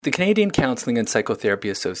The Canadian Counselling and Psychotherapy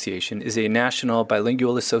Association is a national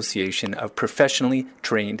bilingual association of professionally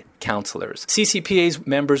trained counselors. CCPA's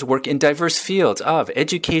members work in diverse fields of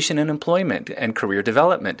education and employment and career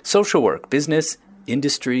development, social work, business,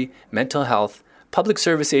 industry, mental health, public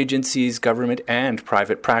service agencies, government, and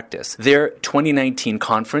private practice. Their 2019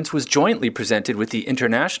 conference was jointly presented with the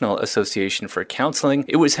International Association for Counseling.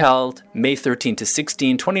 It was held May 13 to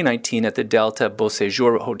 16, 2019 at the Delta Beau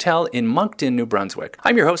Séjour Hotel in Moncton, New Brunswick.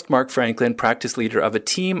 I'm your host, Mark Franklin, practice leader of a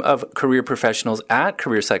team of career professionals at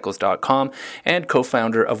CareerCycles.com and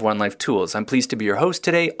co-founder of One Life Tools. I'm pleased to be your host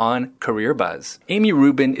today on Career Buzz. Amy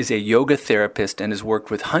Rubin is a yoga therapist and has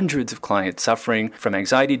worked with hundreds of clients suffering from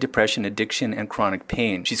anxiety, depression, addiction, and chronic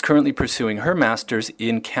pain. She's currently pursuing her master's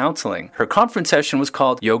in counseling. Her conference session was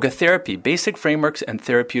called Yoga Therapy, Basic Frameworks and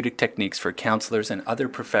Therapeutic Techniques for Counselors and Other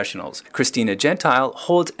Professionals. Christina Gentile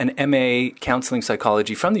holds an MA Counseling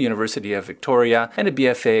Psychology from the University of Victoria and a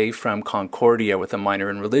BFA from Concordia with a minor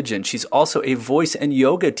in religion. She's also a voice and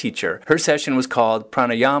yoga teacher. Her session was called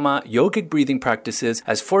Pranayama, Yogic Breathing Practices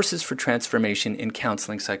as Forces for Transformation in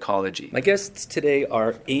Counseling Psychology. My guests today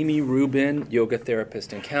are Amy Rubin, yoga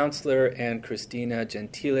therapist and counselor, and Christina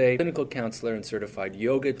Gentile, clinical counselor and certified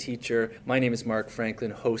yoga teacher. My name is Mark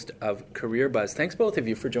Franklin, host of Career Buzz. Thanks both of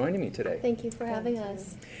you for joining me today. Thank you for having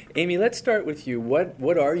us. Amy, let's start with you.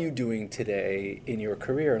 What are you doing today in your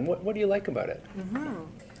career, and what do you like about it?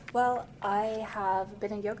 Well, I have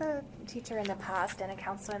been a yoga teacher in the past and a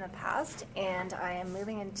counselor in the past, and I am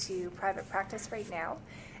moving into private practice right now.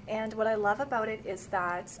 And what I love about it is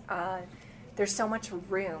that there's so much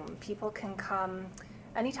room. People can come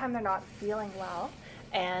anytime they're not feeling well,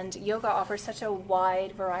 and yoga offers such a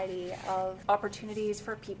wide variety of opportunities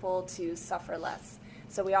for people to suffer less.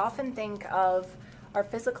 So we often think of our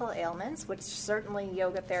physical ailments, which certainly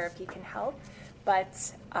yoga therapy can help, but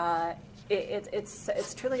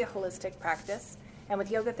it's truly a holistic practice. And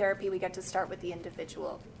with yoga therapy, we get to start with the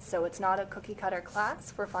individual. So it's not a cookie cutter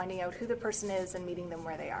class. We're finding out who the person is and meeting them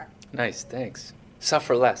where they are. Nice, thanks.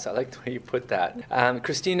 Suffer less. I like the way you put that.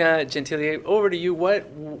 Christina Gentile, over to you.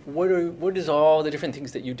 What is all the different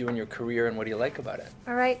things that you do in your career, and what do you like about it?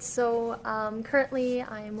 All right, so currently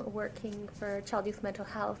I'm working for Child Youth Mental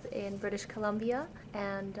Health in British Columbia,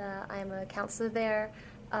 and I'm a counselor there,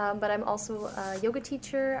 but I'm also a yoga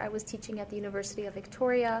teacher. I was teaching at the University of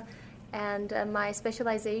Victoria, and my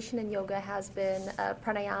specialization in yoga has been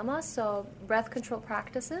pranayama, so breath control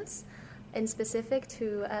practices, in specific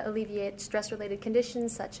to alleviate stress-related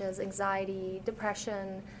conditions such as anxiety,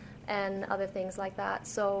 depression, and other things like that.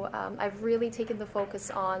 So I've really taken the focus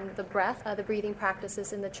on the breath, the breathing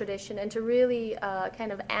practices in the tradition, and to really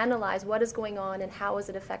kind of analyze what is going on and how is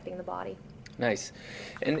it affecting the body. Nice.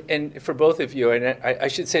 And for both of you, and I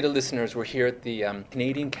should say to listeners, we're here at the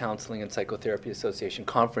Canadian Counselling and Psychotherapy Association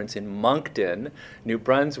conference in Moncton, New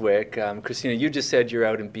Brunswick. Christina, you just said you're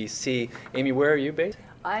out in BC. Amy, where are you based?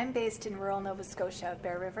 I'm based in rural Nova Scotia,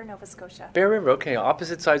 Bear River, Nova Scotia. Bear River, okay,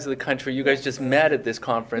 opposite sides of the country. You guys just met at this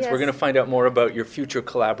conference. Yes. We're going to find out more about your future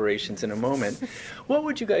collaborations in a moment. What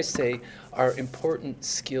would you guys say are important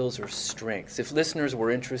skills or strengths? If listeners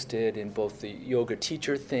were interested in both the yoga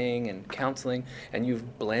teacher thing and counseling, and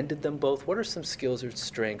you've blended them both, what are some skills or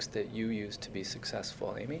strengths that you use to be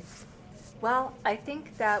successful, Amy? Well, I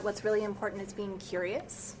think that what's really important is being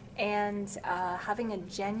curious and having a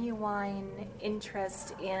genuine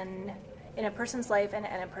interest in a person's life and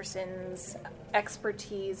a person's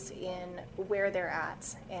expertise in where they're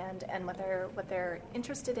at and what they're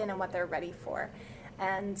interested in and what they're ready for.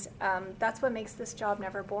 And that's what makes this job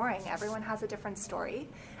never boring. Everyone has a different story,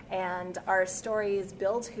 and our stories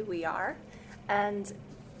build who we are. And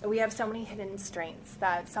we have so many hidden strengths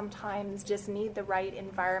that sometimes just need the right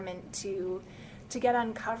environment to get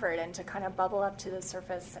uncovered and to kind of bubble up to the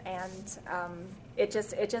surface, and it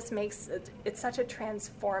just makes it's such a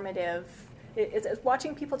transformative. It's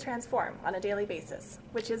watching people transform on a daily basis,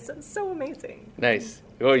 which is so amazing. Nice.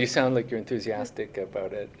 Well, you sound like you're enthusiastic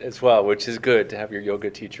about it as well, which is good to have your yoga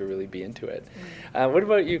teacher really be into it. What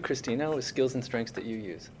about you, Christina? What skills and strengths that you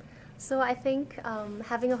use? So I think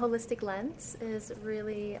having a holistic lens is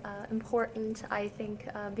really important. I think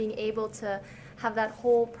being able to have that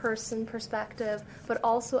whole person perspective, but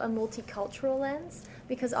also a multicultural lens,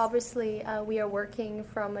 because obviously we are working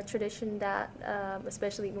from a tradition that,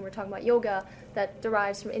 especially when we're talking about yoga, that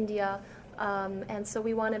derives from India, and so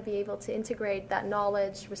we want to be able to integrate that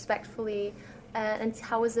knowledge respectfully, and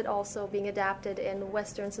how is it also being adapted in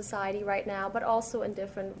Western society right now, but also in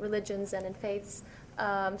different religions and in faiths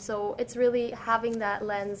So it's really having that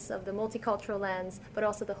lens of the multicultural lens, but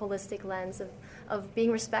also the holistic lens of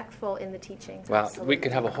being respectful in the teaching. Well, we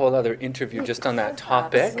could have a whole other interview just on that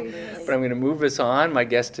topic, but I'm going to move us on. My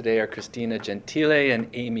guests today are Christina Gentile and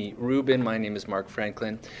Amy Rubin. My name is Mark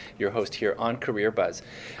Franklin, your host here on Career Buzz.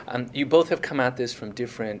 You both have come at this from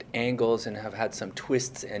different angles and have had some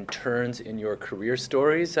twists and turns in your career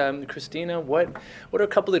stories. Christina, what are a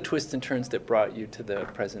couple of twists and turns that brought you to the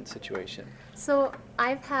present situation? So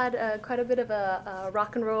I've had quite a bit of a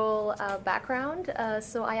rock and roll background.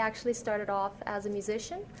 So I actually started off as a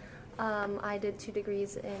musician. I did 2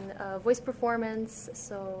 degrees in voice performance.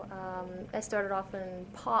 So I started off in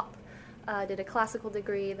pop, did a classical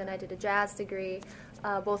degree, then I did a jazz degree.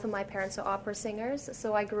 Both of my parents are opera singers,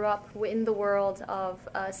 so I grew up in the world of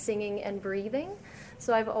singing and breathing.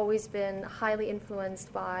 So I've always been highly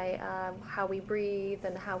influenced by how we breathe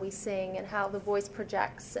and how we sing and how the voice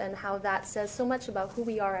projects and how that says so much about who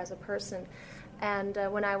we are as a person. And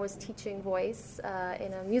when I was teaching voice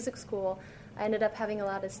in a music school, I ended up having a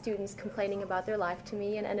lot of students complaining about their life to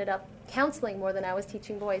me and ended up counseling more than I was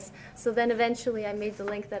teaching voice. So then eventually I made the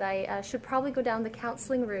link that I should probably go down the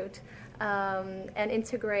counseling route and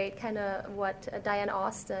integrate kind of what Diane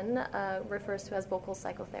Austin refers to as vocal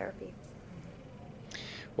psychotherapy.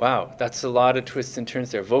 Wow, that's a lot of twists and turns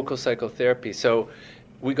there. Vocal psychotherapy. So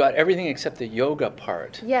we got everything except the yoga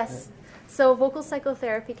part. Yes. So vocal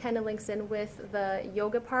psychotherapy kind of links in with the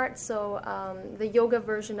yoga part. So the yoga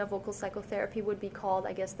version of vocal psychotherapy would be called,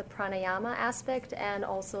 I guess, the pranayama aspect and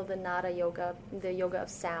also the nada yoga, the yoga of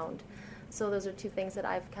sound. So those are 2 things that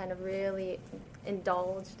I've kind of really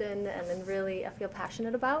indulged in and then really I feel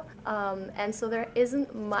passionate about. And so there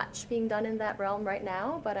isn't much being done in that realm right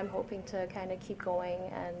now, but I'm hoping to kind of keep going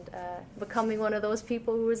and becoming one of those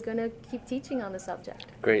people who is going to keep teaching on the subject.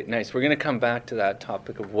 Great, nice. We're going to come back to that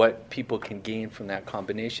topic of what people can gain from that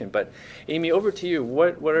combination. But Amy, over to you.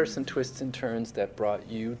 What are some twists and turns that brought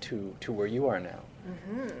you to where you are now?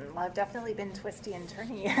 Well, I've definitely been twisty and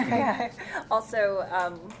turny. Also,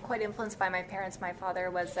 quite influenced by my parents. My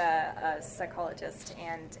father was a psychologist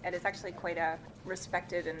and is actually quite a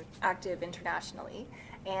respected and active internationally.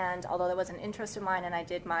 And although that was an interest of mine and I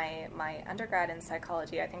did my undergrad in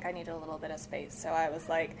psychology, I think I needed a little bit of space. So I was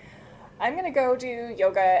like, I'm going to go do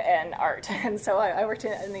yoga and art. And so I worked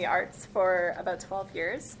in the arts for about 12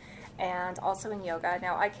 years. And also in yoga.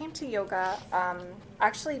 Now, I came to yoga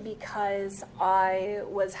actually because I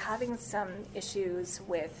was having some issues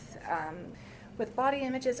with body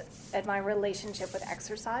images and my relationship with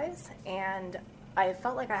exercise, and I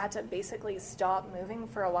felt like I had to basically stop moving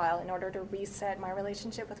for a while in order to reset my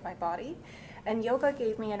relationship with my body. And yoga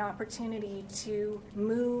gave me an opportunity to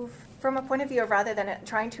move from a point of view of rather than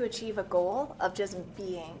trying to achieve a goal of just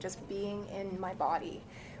being in my body,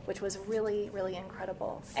 which was really, really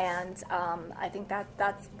incredible. And I think that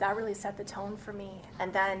really set the tone for me.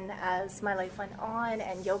 And then as my life went on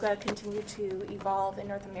and yoga continued to evolve in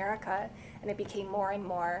North America and it became more and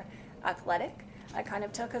more athletic, I kind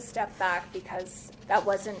of took a step back because that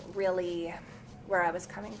wasn't really where I was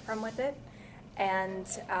coming from with it. And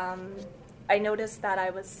I noticed that I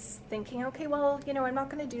was thinking, okay, well, I'm not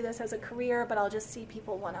going to do this as a career, but I'll just see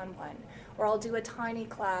people one-on-one. Or I'll do a tiny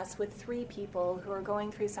class with 3 people who are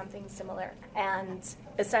going through something similar. And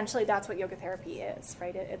essentially that's what yoga therapy is,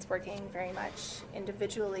 right? It's working very much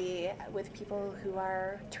individually with people who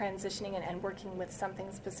are transitioning and working with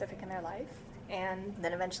something specific in their life. And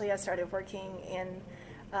then eventually I started working in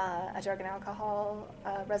a drug and alcohol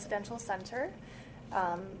residential center.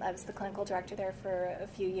 I was the clinical director there for a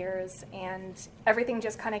few years, and everything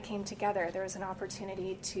just kind of came together. There was an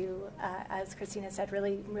opportunity to, as Christina said,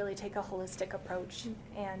 really, really take a holistic approach,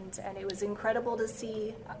 and it was incredible to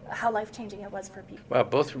see how life-changing it was for people. Wow,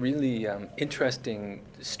 both really interesting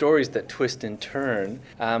stories that twist and turn.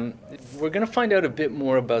 We're going to find out a bit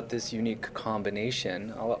more about this unique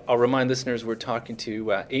combination. I'll remind listeners we're talking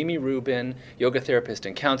to Amy Rubin, yoga therapist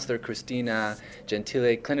and counselor, Christina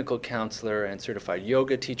Gentile, clinical counselor and certified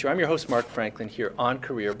yoga teacher. I'm your host, Mark Franklin, here on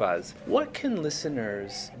Career Buzz. What can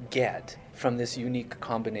listeners get from this unique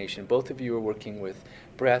combination? Both of you are working with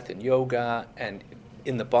breath and yoga and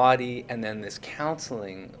in the body, and then this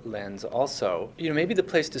counseling lens also. Maybe the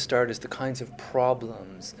place to start is the kinds of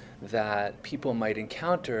problems that people might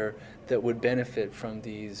encounter that would benefit from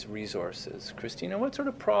these resources. Christina, what sort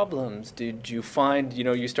of problems did you find?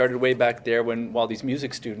 You started way back there while these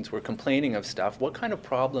music students were complaining of stuff. What kind of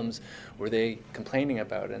problems were they complaining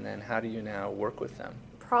about, and then how do you now work with them?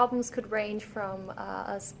 Problems could range from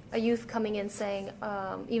a youth coming in saying,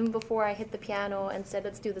 even before I hit the piano and said,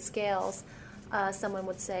 let's do the scales, someone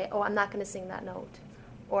would say, oh, I'm not going to sing that note.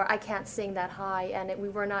 or I can't sing that high, and we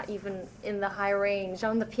were not even in the high range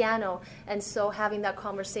on the piano. And so having that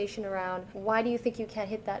conversation around, why do you think you can't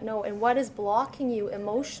hit that note, and what is blocking you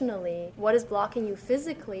emotionally, what is blocking you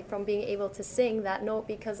physically from being able to sing that note?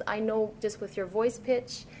 Because I know just with your voice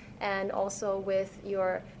pitch and also with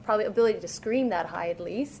your probably ability to scream that high at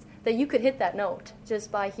least, that you could hit that note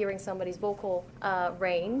just by hearing somebody's vocal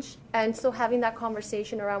range. And so having that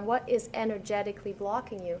conversation around what is energetically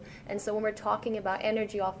blocking you. And so when we're talking about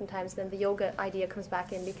energy, oftentimes then the yoga idea comes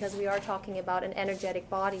back in, because we are talking about an energetic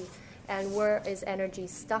body, and where is energy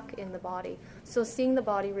stuck in the body. So seeing the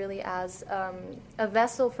body really as a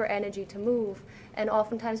vessel for energy to move. And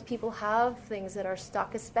oftentimes people have things that are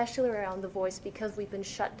stuck, especially around the voice, because we've been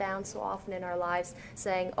shut down so often in our lives,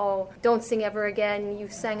 saying, oh, don't sing ever again, you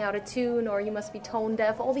sang out of tune, or you must be tone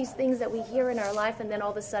deaf, all these things that we hear in our life, and then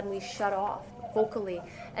all of a sudden we shut off vocally.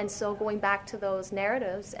 And so going back to those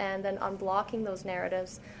narratives and then unblocking those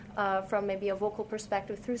narratives from maybe a vocal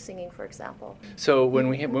perspective through singing, for example. So when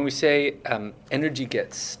we say energy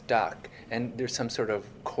gets stuck, and there's some sort of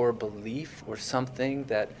core belief or something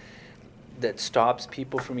that stops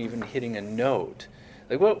people from even hitting a note,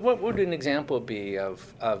 like what would an example be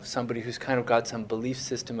of somebody who's kind of got some belief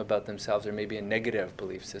system about themselves, or maybe a negative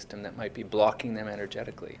belief system that might be blocking them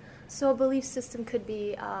energetically? So a belief system could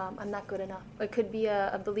be, I'm not good enough. It could be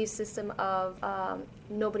a belief system of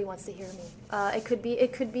nobody wants to hear me. It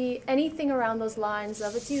could be anything around those lines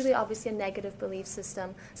of, it's usually obviously a negative belief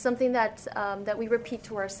system, something that we repeat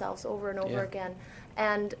to ourselves over and over again.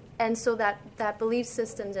 And so that belief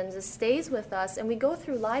system then just stays with us, and we go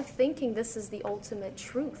through life thinking this is the ultimate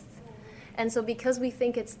truth. And so because we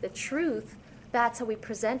think it's the truth, that's how we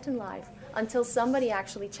present in life, until somebody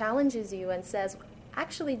actually challenges you and says,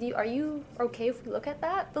 actually, are you okay if we look at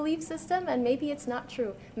that belief system? And maybe it's not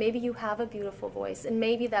true. Maybe you have a beautiful voice, and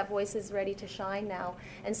maybe that voice is ready to shine now.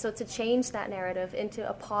 And so to change that narrative into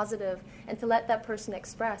a positive, and to let that person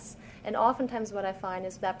express. And oftentimes what I find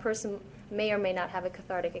is that person may or may not have a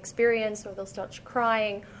cathartic experience, or they'll start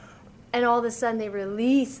crying, and all of a sudden they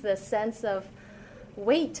release this sense of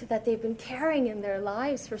weight that they've been carrying in their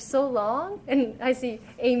lives for so long. And I see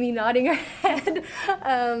Amy nodding her head.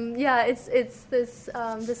 It's this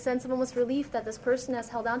sense of almost relief that this person has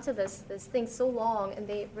held on to this thing so long, and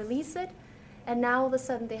they release it, and now all of a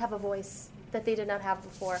sudden they have a voice that they did not have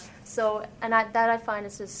before. So, and I find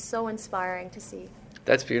is just so inspiring to see.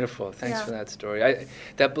 That's beautiful. Thanks for that story.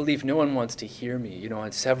 That belief, no one wants to hear me.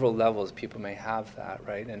 On several levels, people may have that,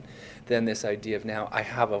 right? And then this idea of now I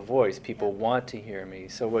have a voice. People want to hear me.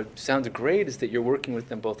 So what sounds great is that you're working with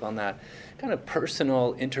them both on that kind of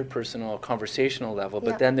personal, interpersonal, conversational level.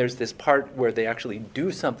 But then there's this part where they actually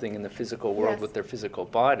do something in the physical world with their physical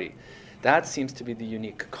body. That seems to be the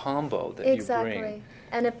unique combo that you bring.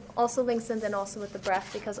 And it also links in then also with the breath,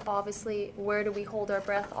 because obviously where do we hold our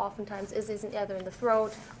breath oftentimes isn't either in the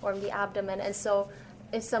throat or in the abdomen. And so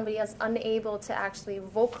if somebody is unable to actually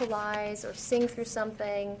vocalize or sing through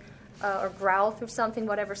something or growl through something,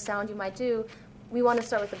 whatever sound you might do, we want to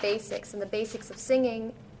start with the basics. And the basics of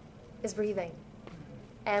singing is breathing.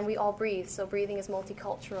 And we all breathe, so breathing is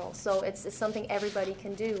multicultural. So it's something everybody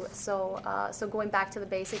can do. So going back to the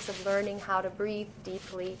basics of learning how to breathe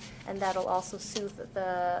deeply, and that'll also soothe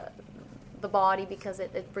the body, because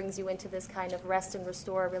it brings you into this kind of rest and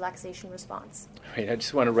restore relaxation response. Right, I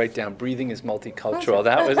just want to write down, breathing is multicultural.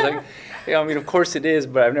 That was like, of course it is,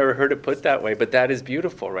 but I've never heard it put that way. But that is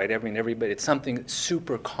beautiful, right? Everybody, it's something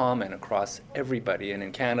super common across everybody. And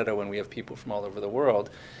in Canada, when we have people from all over the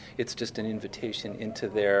world, it's just an invitation into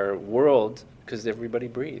their world, because everybody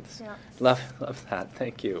breathes. Yeah. Love that.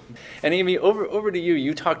 Thank you. And Amy, over to you.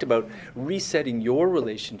 You talked about resetting your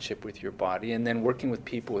relationship with your body, and then working with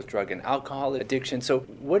people with drug and alcohol addiction. So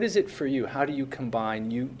what is it for you? How do you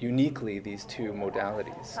combine uniquely these two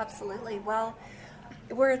modalities? Absolutely. Well,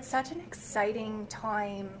 we're at such an exciting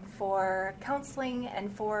time for counseling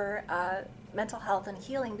and for mental health and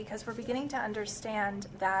healing, because we're beginning to understand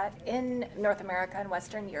that in North America and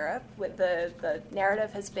Western Europe, with the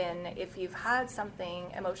narrative has been, if you've had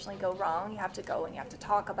something emotionally go wrong, you have to go and you have to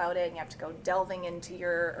talk about it, and you have to go delving into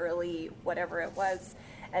your early whatever it was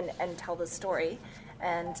and tell the story.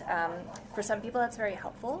 And for some people that's very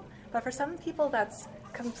helpful, but for some people that's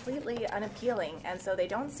completely unappealing, and so they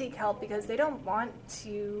don't seek help because they don't want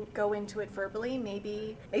to go into it verbally.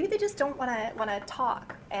 Maybe they just don't want to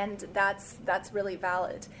talk, and that's really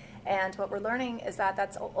valid. And what we're learning is that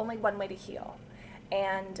that's only one way to heal.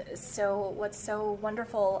 And so what's so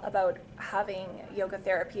wonderful about having yoga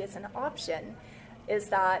therapy as an option is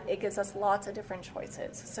that it gives us lots of different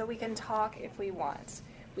choices. So we can talk if we want.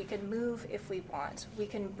 We can move if we want. We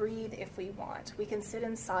can breathe if we want. We can sit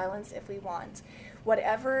in silence if we want.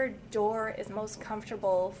 Whatever door is most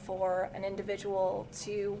comfortable for an individual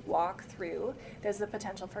to walk through, there's the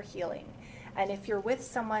potential for healing. And if you're with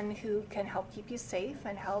someone who can help keep you safe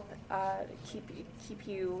and help keep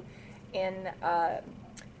you in,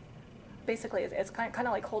 basically, it's kind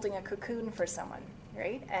of like holding a cocoon for someone,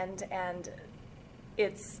 right? And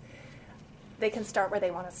they can start where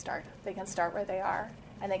they want to start. They can start where they are,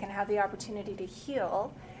 and they can have the opportunity to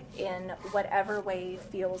heal in whatever way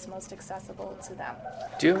feels most accessible to them.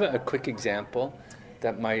 Do you have a quick example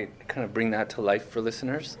that might kind of bring that to life for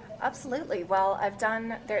listeners? Absolutely. Well,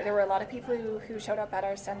 there were a lot of people who showed up at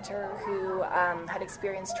our center who had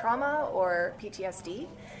experienced trauma or PTSD.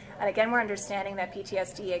 And again, we're understanding that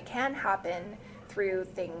PTSD, it can happen through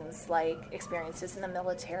things like experiences in the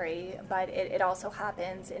military, but it also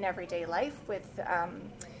happens in everyday life with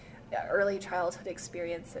early childhood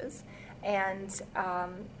experiences. And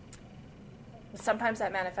sometimes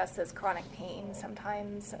that manifests as chronic pain.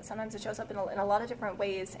 Sometimes it shows up in a lot of different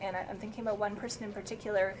ways. And I'm thinking about one person in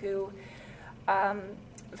particular who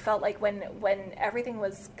felt like when everything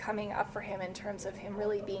was coming up for him in terms of him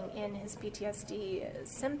really being in his PTSD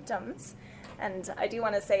symptoms. And I do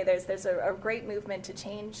want to say there's a great movement to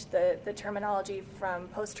change the terminology from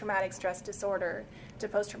post-traumatic stress disorder to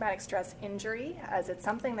post-traumatic stress injury, as it's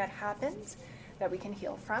something that happens that we can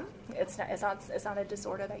heal from. It's not a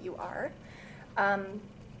disorder that you are.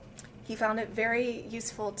 He found it very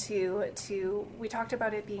useful to we talked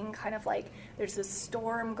about it being kind of like there's this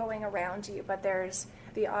storm going around you, but there's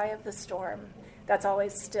the eye of the storm that's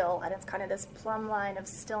always still, and it's kind of this plumb line of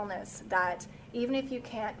stillness that even if you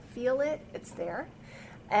can't feel it, it's there.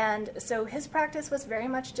 And so his practice was very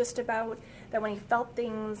much just about that when he felt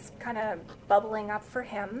things kind of bubbling up for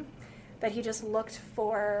him, that he just looked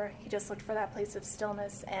for that place of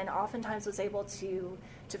stillness, and oftentimes was able to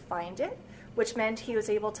find it, which meant he was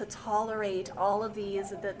able to tolerate all of these,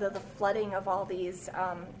 the flooding of all these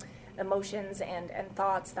emotions and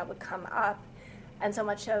thoughts that would come up. And so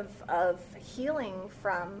much of healing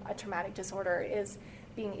from a traumatic disorder is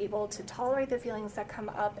being able to tolerate the feelings that come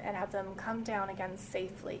up and have them come down again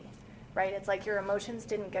safely, right? It's like your emotions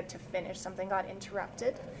didn't get to finish, something got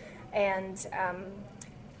interrupted. And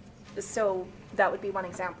so that would be one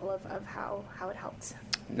example of how it helped.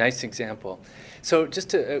 Nice example. So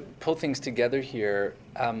just to pull things together here,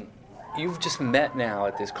 you've just met now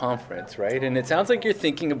at this conference, right? And it sounds like you're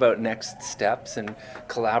thinking about next steps and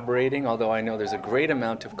collaborating, although I know there's a great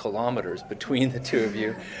amount of kilometers between the two of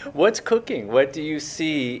you. What's cooking? What do you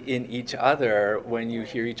see in each other when you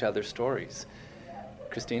hear each other's stories?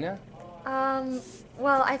 Christina?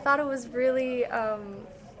 Well, I thought it was really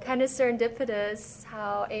kind of serendipitous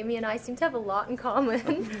how Amy and I seem to have a lot in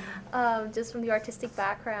common, just from the artistic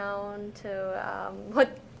background to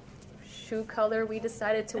what shoe color we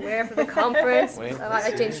decided to wear for the conference.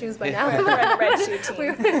 I changed shoes by now. We're on the red shoe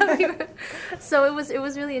team. So it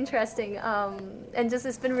was really interesting, and just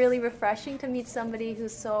it's been really refreshing to meet somebody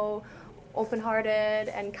who's so open-hearted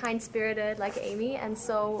and kind-spirited like Amy. And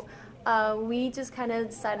so we just kind of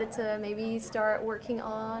decided to maybe start working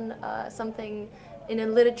on something in a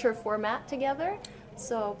literature format together.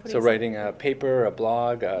 So writing a paper, a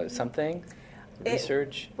blog, something.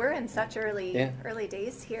 Research. We're in such early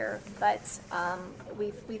days here, but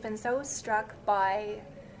we've been so struck by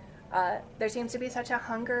there seems to be such a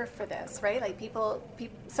hunger for this, right? Like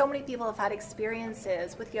so many people have had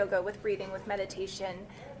experiences with yoga, with breathing, with meditation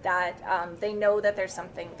that they know that there's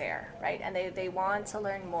something there, right? And they want to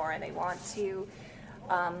learn more, and they want to.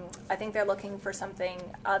 I think they're looking for something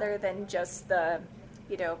other than just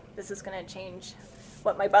this is going to change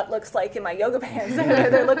what my butt looks like in my yoga pants.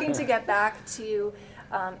 They're looking to get back to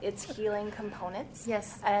its healing components.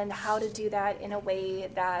 Yes. And how to do that in a way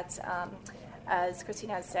that, as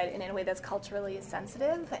Christina has said, in a way that's culturally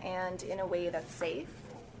sensitive and in a way that's safe.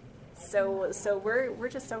 So we're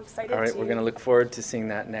just so excited. All right, we're going to look forward to seeing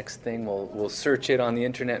that next thing. We'll search it on the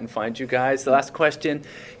internet and find you guys. The last question,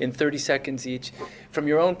 in 30 seconds each. From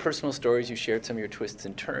your own personal stories, you shared some of your twists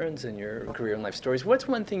and turns and your career and life stories. What's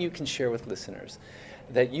one thing you can share with listeners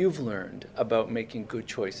that you've learned about making good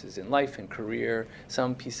choices in life and career?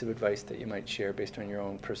 Some piece of advice that you might share based on your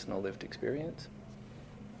own personal lived experience?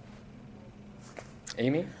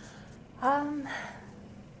 Amy?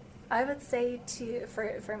 I would say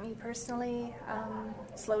for me personally,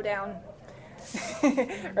 slow down,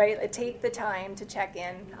 right? Take the time to check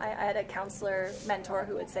in. I had a counselor mentor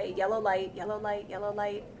who would say, yellow light, yellow light, yellow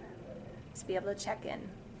light. Just be able to check in.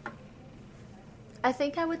 I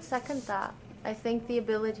think I would second that. I think the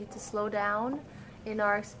ability to slow down in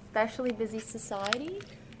our especially busy society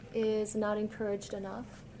is not encouraged enough.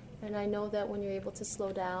 And I know that when you're able to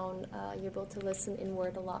slow down, you're able to listen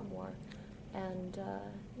inward a lot more and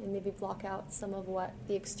maybe block out some of what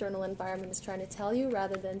the external environment is trying to tell you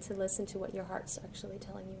rather than to listen to what your heart's actually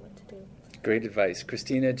telling you what to do. Great advice.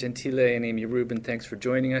 Christina Gentile and Amy Rubin, thanks for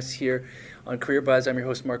joining us here on Career Buzz. I'm your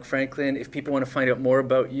host, Mark Franklin. If people want to find out more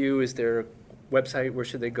about you, is there a website? Where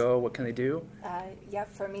should they go? What can they do?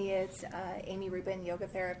 For me, it's Amy Rubin Yoga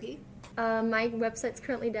Therapy. My website's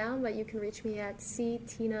currently down, but you can reach me at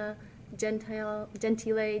ctina Gentile,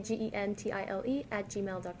 Gentile,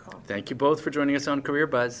 @gmail.com. Thank you both for joining us on Career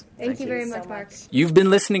Buzz. Thank you very much, Mark. You've been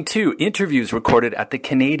listening to interviews recorded at the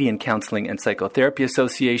Canadian Counseling and Psychotherapy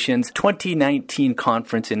Association's 2019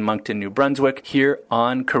 conference in Moncton, New Brunswick, here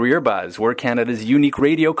on Career Buzz. We're Canada's unique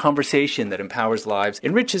radio conversation that empowers lives,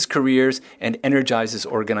 enriches careers, and energizes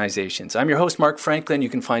organizations. I'm your host, Mark Franklin. You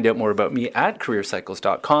can find out more about me at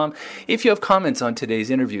careercycles.com. If you have comments on today's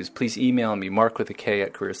interviews, please email me, Mark with a K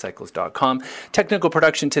at careercycles.com. Technical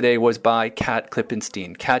production today was by Kat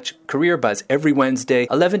Klippenstein. Catch Career Buzz every Wednesday,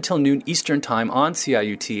 11 till noon Eastern Time on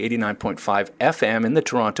CIUT 89.5 FM in the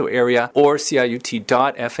Toronto area or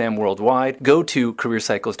CIUT.FM worldwide. Go to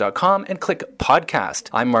careercycles.com and click podcast.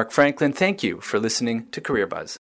 I'm Mark Franklin. Thank you for listening to Career Buzz.